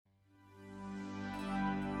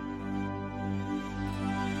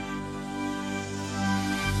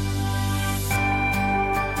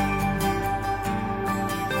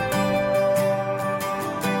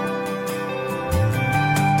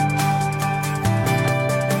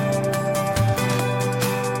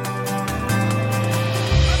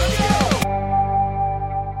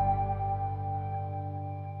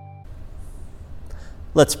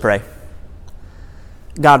Let's pray.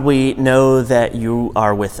 God, we know that you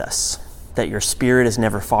are with us, that your Spirit is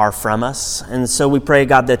never far from us, and so we pray,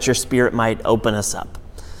 God, that your Spirit might open us up.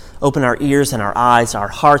 Open our ears and our eyes, our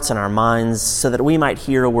hearts and our minds, so that we might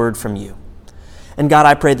hear a word from you. And God,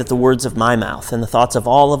 I pray that the words of my mouth and the thoughts of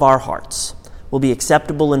all of our hearts will be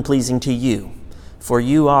acceptable and pleasing to you, for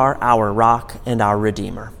you are our rock and our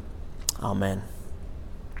Redeemer. Amen.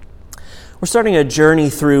 We're starting a journey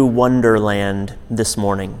through Wonderland this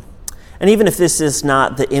morning. And even if this is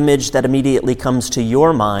not the image that immediately comes to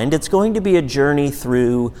your mind, it's going to be a journey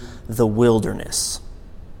through the wilderness.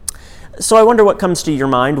 So I wonder what comes to your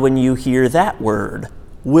mind when you hear that word,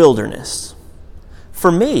 wilderness.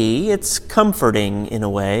 For me, it's comforting in a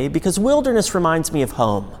way because wilderness reminds me of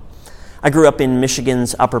home. I grew up in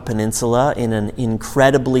Michigan's Upper Peninsula in an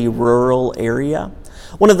incredibly rural area.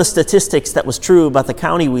 One of the statistics that was true about the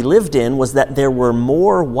county we lived in was that there were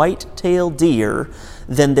more white-tailed deer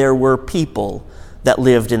than there were people that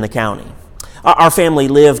lived in the county. Our family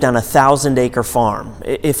lived on a 1,000-acre farm.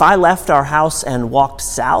 If I left our house and walked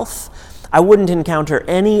south, I wouldn't encounter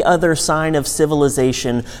any other sign of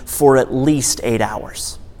civilization for at least 8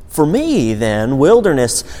 hours. For me, then,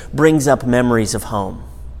 wilderness brings up memories of home.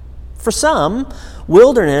 For some,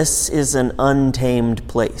 wilderness is an untamed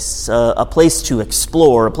place, a place to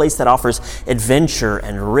explore, a place that offers adventure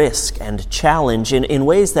and risk and challenge in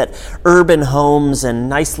ways that urban homes and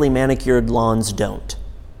nicely manicured lawns don't.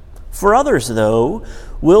 For others, though,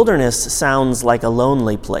 wilderness sounds like a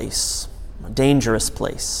lonely place, a dangerous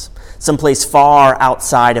place, someplace far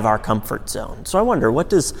outside of our comfort zone. So I wonder, what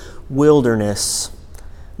does wilderness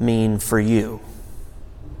mean for you?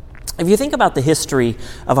 If you think about the history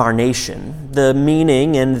of our nation, the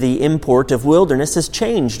meaning and the import of wilderness has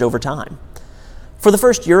changed over time. For the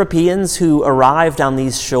first Europeans who arrived on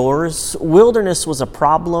these shores, wilderness was a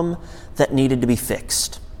problem that needed to be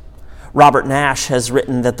fixed. Robert Nash has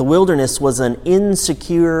written that the wilderness was an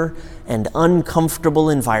insecure and uncomfortable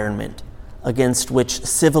environment against which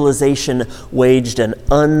civilization waged an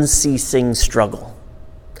unceasing struggle.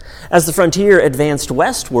 As the frontier advanced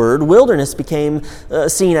westward, wilderness became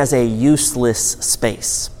seen as a useless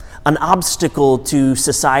space, an obstacle to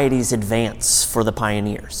society's advance for the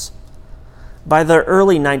pioneers. By the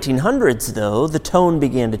early 1900s, though, the tone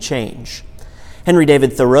began to change. Henry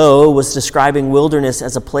David Thoreau was describing wilderness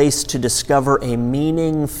as a place to discover a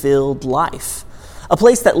meaning-filled life, a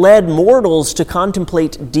place that led mortals to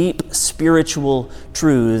contemplate deep spiritual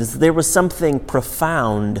truths. There was something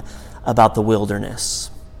profound about the wilderness.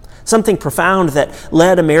 Something profound that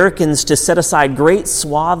led Americans to set aside great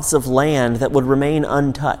swaths of land that would remain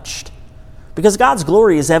untouched. Because God's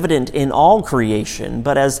glory is evident in all creation,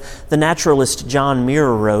 but as the naturalist John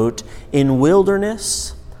Muir wrote, in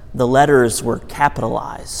wilderness, the letters were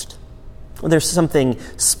capitalized. There's something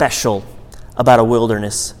special about a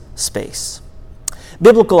wilderness space.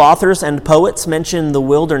 Biblical authors and poets mention the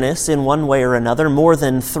wilderness in one way or another more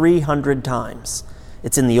than 300 times.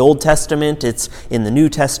 It's in the Old Testament, it's in the New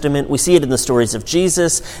Testament. We see it in the stories of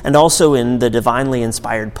Jesus and also in the divinely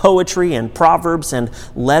inspired poetry and proverbs and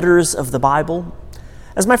letters of the Bible.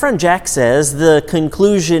 As my friend Jack says, the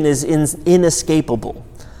conclusion is inescapable.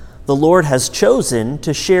 The Lord has chosen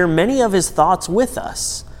to share many of his thoughts with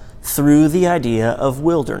us through the idea of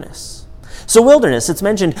wilderness. So wilderness, it's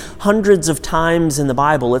mentioned hundreds of times in the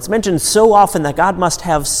Bible. It's mentioned so often that God must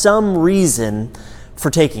have some reason for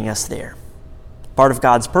taking us there. Part of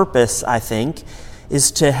God's purpose, I think,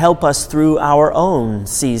 is to help us through our own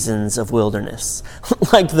seasons of wilderness,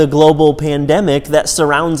 like the global pandemic that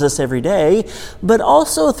surrounds us every day, but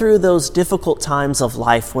also through those difficult times of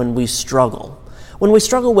life when we struggle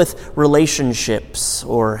with relationships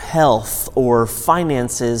or health or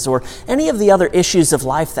finances or any of the other issues of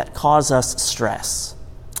life that cause us stress.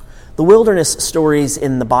 The wilderness stories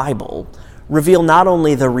in the Bible reveal not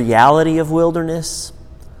only the reality of wilderness,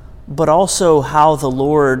 but also how the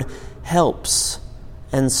Lord helps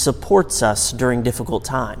and supports us during difficult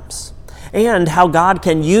times, and how God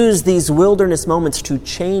can use these wilderness moments to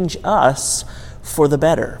change us for the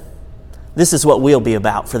better. This is what we'll be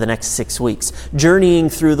about for the next 6 weeks, journeying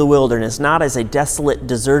through the wilderness, not as a desolate,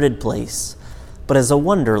 deserted place, but as a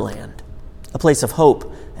wonderland, a place of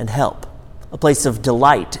hope and help, a place of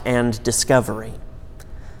delight and discovery.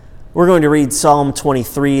 We're going to read Psalm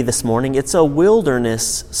 23 this morning. It's a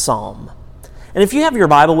wilderness psalm. And if you have your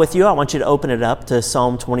Bible with you, I want you to open it up to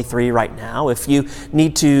Psalm 23 right now. If you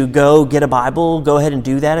need to go get a Bible, go ahead and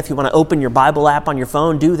do that. If you want to open your Bible app on your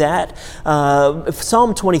phone, do that.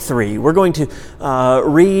 Psalm 23, we're going to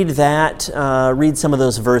read some of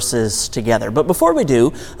those verses together. But before we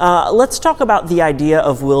do, let's talk about the idea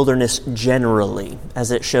of wilderness generally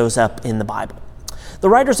as it shows up in the Bible. The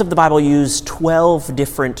writers of the Bible use 12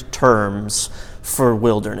 different terms for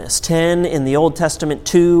wilderness. 10 in the Old Testament,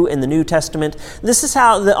 2 in the New Testament. This is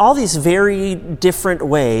how all these very different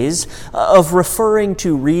ways of referring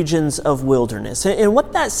to regions of wilderness. And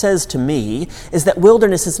what that says to me is that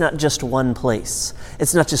wilderness is not just one place.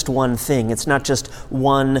 It's not just one thing. It's not just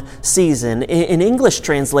one season. In English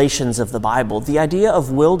translations of the Bible, the idea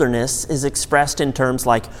of wilderness is expressed in terms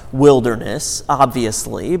like wilderness,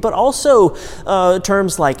 obviously, but also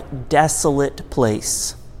terms like desolate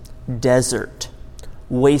place, desert,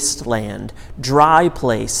 wasteland, dry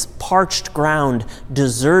place, parched ground,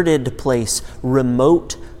 deserted place,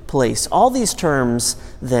 remote place. All these terms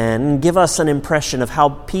then give us an impression of how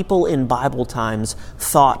people in Bible times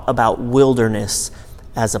thought about wilderness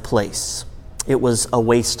as a place. It was a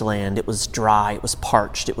wasteland, it was dry, it was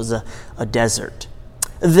parched, it was a desert.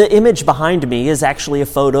 The image behind me is actually a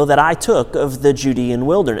photo that I took of the Judean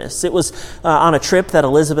wilderness. It was on a trip that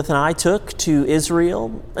Elizabeth and I took to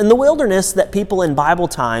Israel. And the wilderness that people in Bible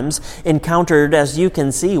times encountered, as you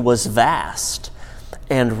can see, was vast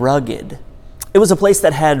and rugged. It was a place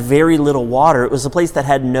that had very little water. It was a place that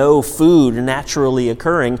had no food naturally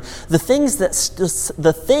occurring. The things that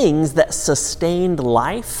sustained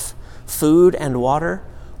life, food and water,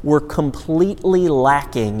 were completely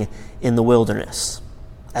lacking in the wilderness.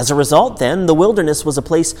 As a result, then, the wilderness was a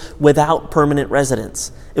place without permanent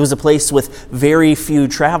residents. It was a place with very few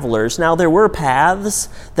travelers. Now, there were paths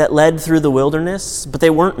that led through the wilderness, but they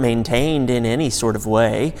weren't maintained in any sort of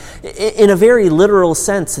way. In a very literal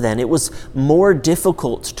sense, then, it was more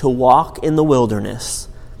difficult to walk in the wilderness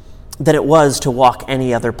than it was to walk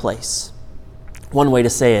any other place. One way to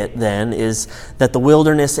say it, then, is that the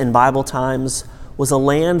wilderness in Bible times was a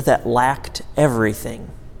land that lacked everything.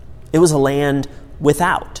 It was a land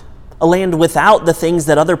without the things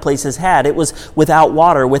that other places had. It was without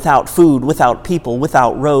water, without food, without people,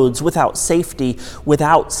 without roads, without safety,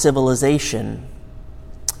 without civilization.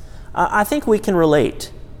 I think we can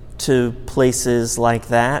relate to places like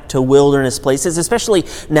that, to wilderness places, especially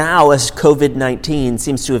now as COVID-19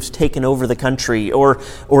 seems to have taken over the country, or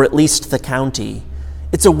at least the county.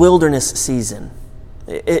 It's a wilderness season.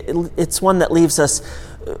 It's one that leaves us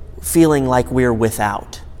feeling like we're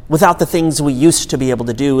without the things we used to be able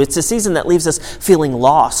to do. It's a season that leaves us feeling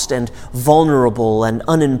lost and vulnerable and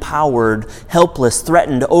unempowered, helpless,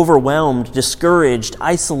 threatened, overwhelmed, discouraged,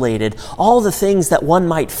 isolated, all the things that one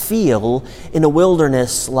might feel in a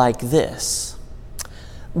wilderness like this.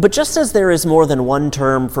 But just as there is more than one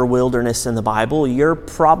term for wilderness in the Bible, you're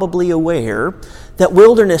probably aware that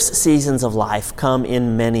wilderness seasons of life come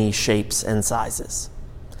in many shapes and sizes.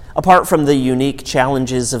 Apart from the unique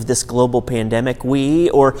challenges of this global pandemic, we,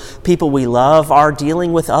 or people we love, are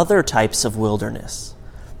dealing with other types of wilderness.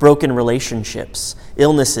 Broken relationships,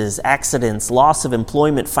 illnesses, accidents, loss of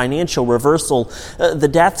employment, financial reversal, the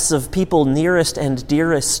deaths of people nearest and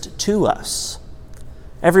dearest to us.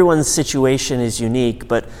 Everyone's situation is unique,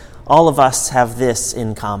 but all of us have this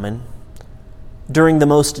in common. During the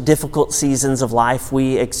most difficult seasons of life,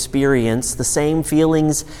 we experience the same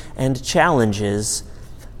feelings and challenges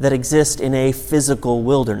that exist in a physical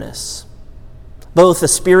wilderness. Both a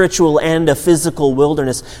spiritual and a physical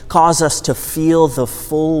wilderness cause us to feel the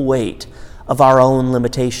full weight of our own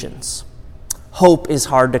limitations. Hope is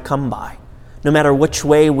hard to come by. No matter which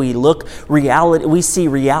way we look, we see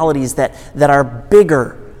realities that are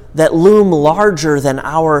bigger, that loom larger than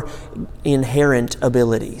our inherent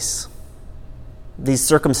abilities. These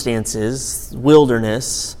circumstances,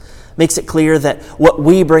 wilderness, makes it clear that what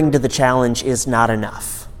we bring to the challenge is not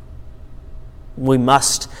enough. We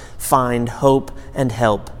must find hope and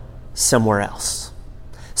help somewhere else.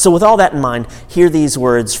 So with all that in mind, hear these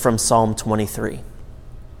words from Psalm 23.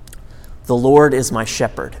 The Lord is my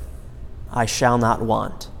shepherd, I shall not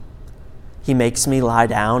want. He makes me lie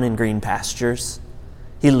down in green pastures.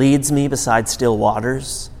 He leads me beside still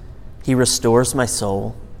waters. He restores my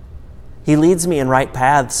soul. He leads me in right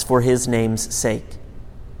paths for his name's sake.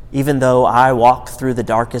 Even though I walk through the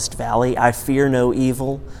darkest valley, I fear no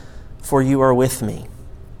evil, for you are with me.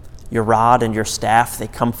 Your rod and your staff, they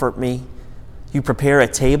comfort me. You prepare a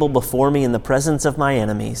table before me in the presence of my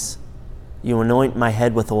enemies. You anoint my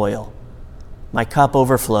head with oil. My cup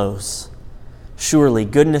overflows. Surely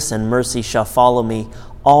goodness and mercy shall follow me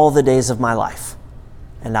all the days of my life,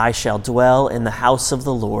 and I shall dwell in the house of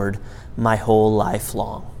the Lord my whole life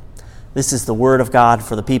long. This is the word of God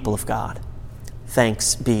for the people of God.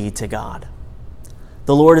 Thanks be to God.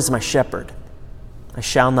 The Lord is my shepherd. I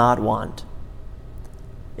shall not want.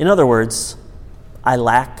 In other words, I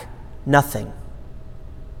lack nothing.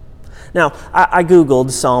 Now, I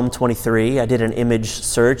Googled Psalm 23. I did an image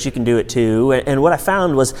search. You can do it too. And what I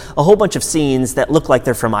found was a whole bunch of scenes that look like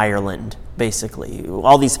they're from Ireland, basically.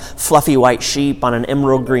 All these fluffy white sheep on an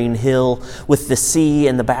emerald green hill with the sea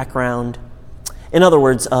in the background. In other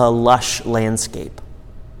words, a lush landscape,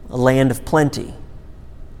 a land of plenty.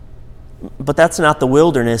 But that's not the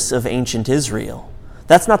wilderness of ancient Israel.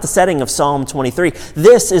 That's not the setting of Psalm 23.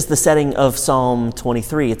 This is the setting of Psalm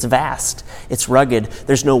 23. It's vast. It's rugged.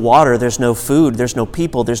 There's no water. There's no food. There's no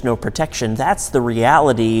people. There's no protection. That's the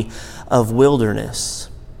reality of wilderness.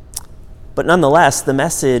 But nonetheless, the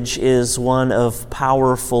message is one of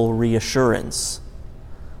powerful reassurance.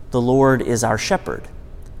 The Lord is our shepherd.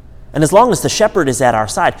 And as long as the shepherd is at our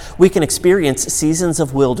side, we can experience seasons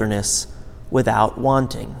of wilderness without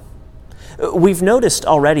wanting. We've noticed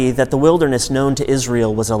already that the wilderness known to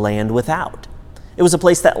Israel was a land without. It was a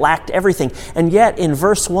place that lacked everything. And yet in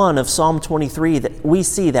verse 1 of Psalm 23, that we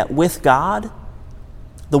see that with God,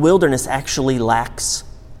 the wilderness actually lacks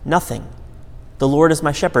nothing. The Lord is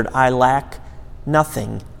my shepherd. I lack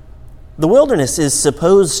nothing. The wilderness is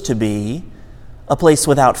supposed to be a place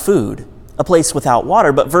without food, a place without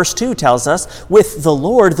water. But verse 2 tells us, with the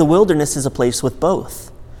Lord, the wilderness is a place with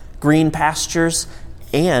both green pastures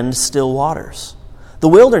and still waters. The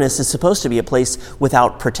wilderness is supposed to be a place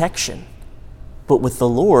without protection. But with the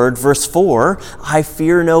Lord, verse 4, I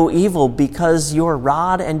fear no evil because your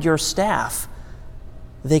rod and your staff,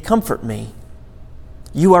 they comfort me.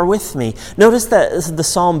 You are with me. Notice that the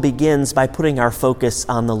psalm begins by putting our focus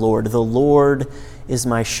on the Lord. The Lord is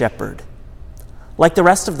my shepherd. Like the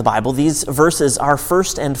rest of the Bible, these verses are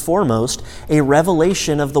first and foremost a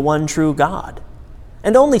revelation of the one true God.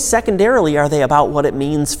 And only secondarily are they about what it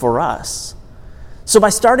means for us. So by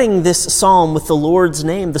starting this psalm with the Lord's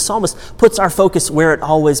name, the psalmist puts our focus where it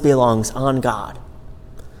always belongs, on God.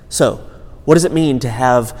 So, what does it mean to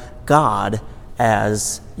have God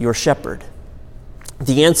as your shepherd?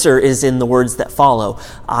 The answer is in the words that follow,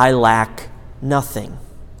 I lack nothing.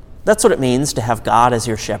 That's what it means to have God as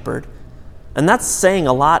your shepherd. And that's saying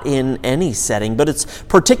a lot in any setting, but it's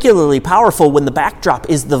particularly powerful when the backdrop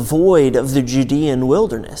is the void of the Judean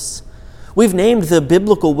wilderness. We've named the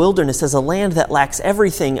biblical wilderness as a land that lacks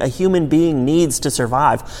everything a human being needs to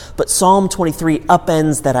survive, but Psalm 23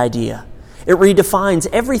 upends that idea. It redefines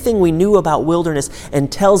everything we knew about wilderness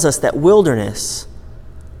and tells us that wilderness,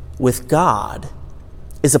 with God,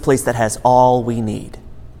 is a place that has all we need.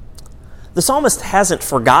 The psalmist hasn't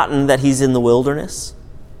forgotten that he's in the wilderness.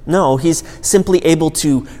 No, he's simply able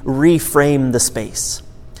to reframe the space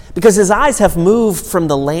because his eyes have moved from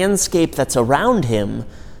the landscape that's around him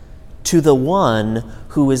to the one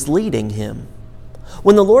who is leading him.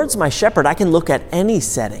 When the Lord's my shepherd, I can look at any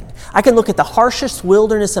setting. I can look at the harshest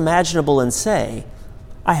wilderness imaginable and say,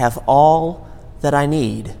 I have all that I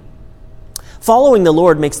need. Following the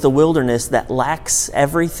Lord makes the wilderness that lacks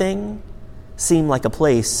everything seem like a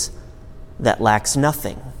place that lacks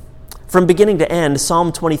nothing. From beginning to end,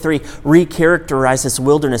 Psalm 23 recharacterizes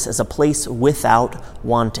wilderness as a place without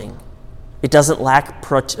wanting. It doesn't lack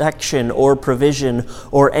protection or provision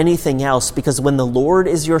or anything else because when the Lord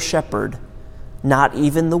is your shepherd, not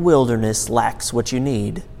even the wilderness lacks what you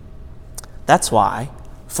need. That's why,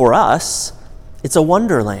 for us, it's a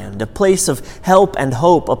wonderland, a place of help and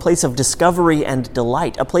hope, a place of discovery and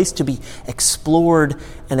delight, a place to be explored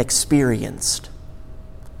and experienced.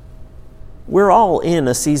 We're all in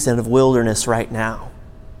a season of wilderness right now.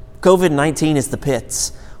 COVID-19 is the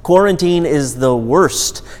pits. Quarantine is the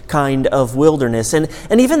worst kind of wilderness. And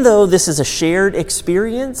even though this is a shared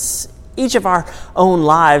experience, each of our own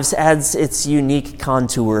lives adds its unique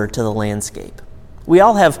contour to the landscape. We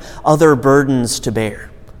all have other burdens to bear.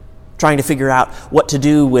 Trying to figure out what to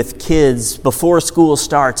do with kids before school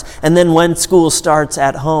starts and then when school starts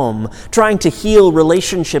at home, trying to heal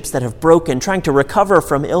relationships that have broken, trying to recover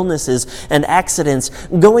from illnesses and accidents,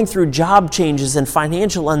 going through job changes and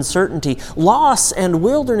financial uncertainty, loss and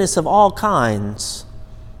wilderness of all kinds.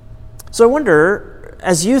 So I wonder,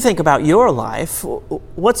 as you think about your life,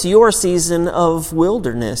 what's your season of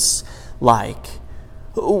wilderness like?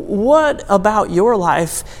 What about your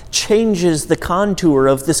life changes the contour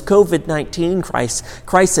of this COVID-19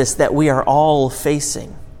 crisis that we are all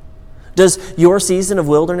facing? Does your season of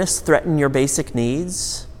wilderness threaten your basic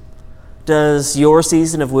needs? Does your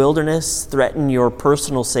season of wilderness threaten your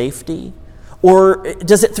personal safety? Or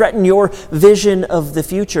does it threaten your vision of the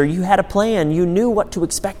future? You had a plan, you knew what to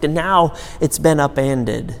expect, and now it's been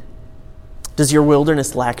upended. Does your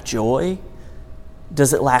wilderness lack joy?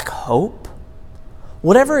 Does it lack hope?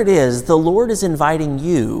 Whatever it is, the Lord is inviting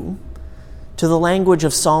you to the language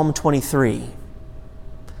of Psalm 23,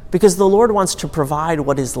 because the Lord wants to provide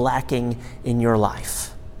what is lacking in your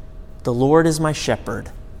life. The Lord is my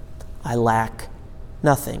shepherd. I lack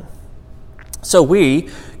nothing. So we,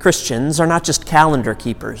 Christians, are not just calendar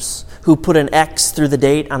keepers who put an X through the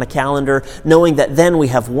date on a calendar, knowing that then we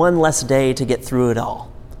have one less day to get through it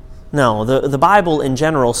all. No, the Bible in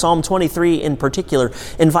general, Psalm 23 in particular,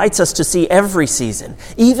 invites us to see every season,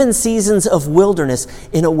 even seasons of wilderness,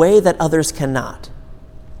 in a way that others cannot,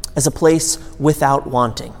 as a place without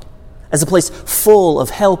wanting, as a place full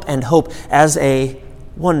of help and hope, as a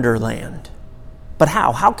wonderland. But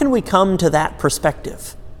how? How can we come to that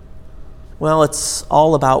perspective? Well, it's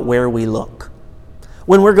all about where we look.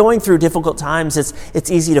 When we're going through difficult times, it's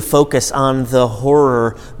easy to focus on the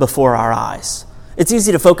horror before our eyes. It's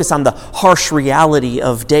easy to focus on the harsh reality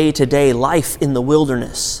of day-to-day life in the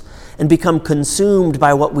wilderness and become consumed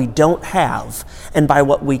by what we don't have and by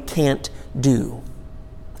what we can't do.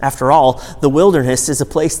 After all, the wilderness is a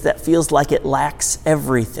place that feels like it lacks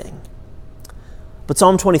everything. But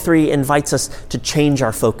Psalm 23 invites us to change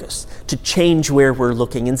our focus, to change where we're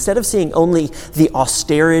looking. Instead of seeing only the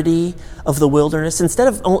austerity of the wilderness, instead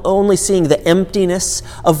of only seeing the emptiness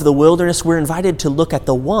of the wilderness, we're invited to look at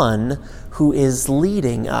the one who is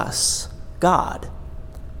leading us, God,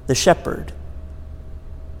 the shepherd.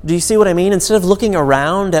 Do you see what I mean? Instead of looking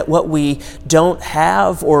around at what we don't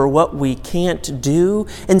have or what we can't do,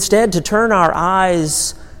 instead to turn our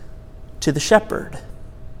eyes to the shepherd,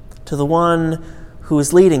 to the one who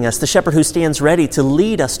is leading us, the shepherd who stands ready to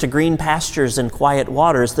lead us to green pastures and quiet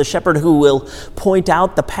waters, the shepherd who will point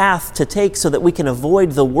out the path to take so that we can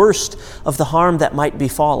avoid the worst of the harm that might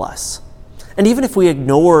befall us. And even if we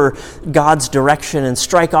ignore God's direction and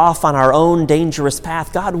strike off on our own dangerous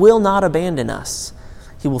path, God will not abandon us.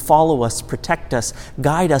 He will follow us, protect us,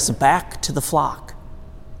 guide us back to the flock.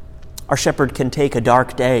 Our shepherd can take a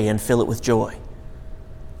dark day and fill it with joy.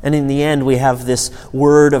 And in the end, we have this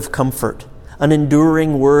word of comfort, an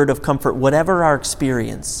enduring word of comfort, whatever our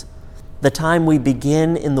experience. The time we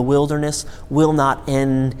begin in the wilderness will not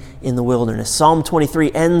end in the wilderness. Psalm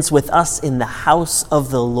 23 ends with us in the house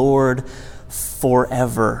of the Lord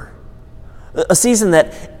forever. A season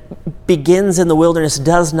that begins in the wilderness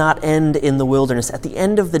does not end in the wilderness. At the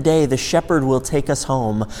end of the day, the shepherd will take us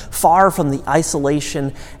home, far from the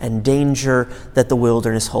isolation and danger that the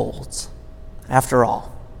wilderness holds. After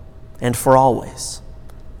all, and for always,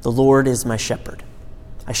 the Lord is my shepherd.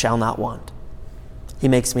 I shall not want. He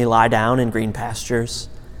makes me lie down in green pastures.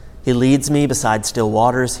 He leads me beside still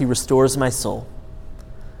waters. He restores my soul.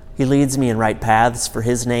 He leads me in right paths for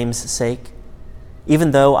his name's sake.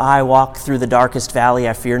 Even though I walk through the darkest valley,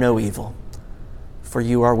 I fear no evil, for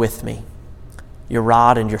you are with me. Your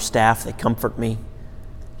rod and your staff, they comfort me.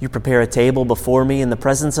 You prepare a table before me in the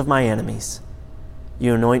presence of my enemies.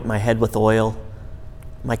 You anoint my head with oil.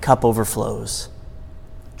 My cup overflows.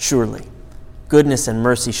 Surely, goodness and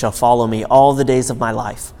mercy shall follow me all the days of my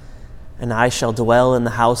life, and I shall dwell in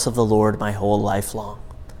the house of the Lord my whole life long.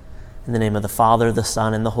 In the name of the Father, the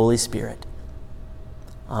Son, and the Holy Spirit.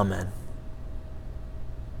 Amen.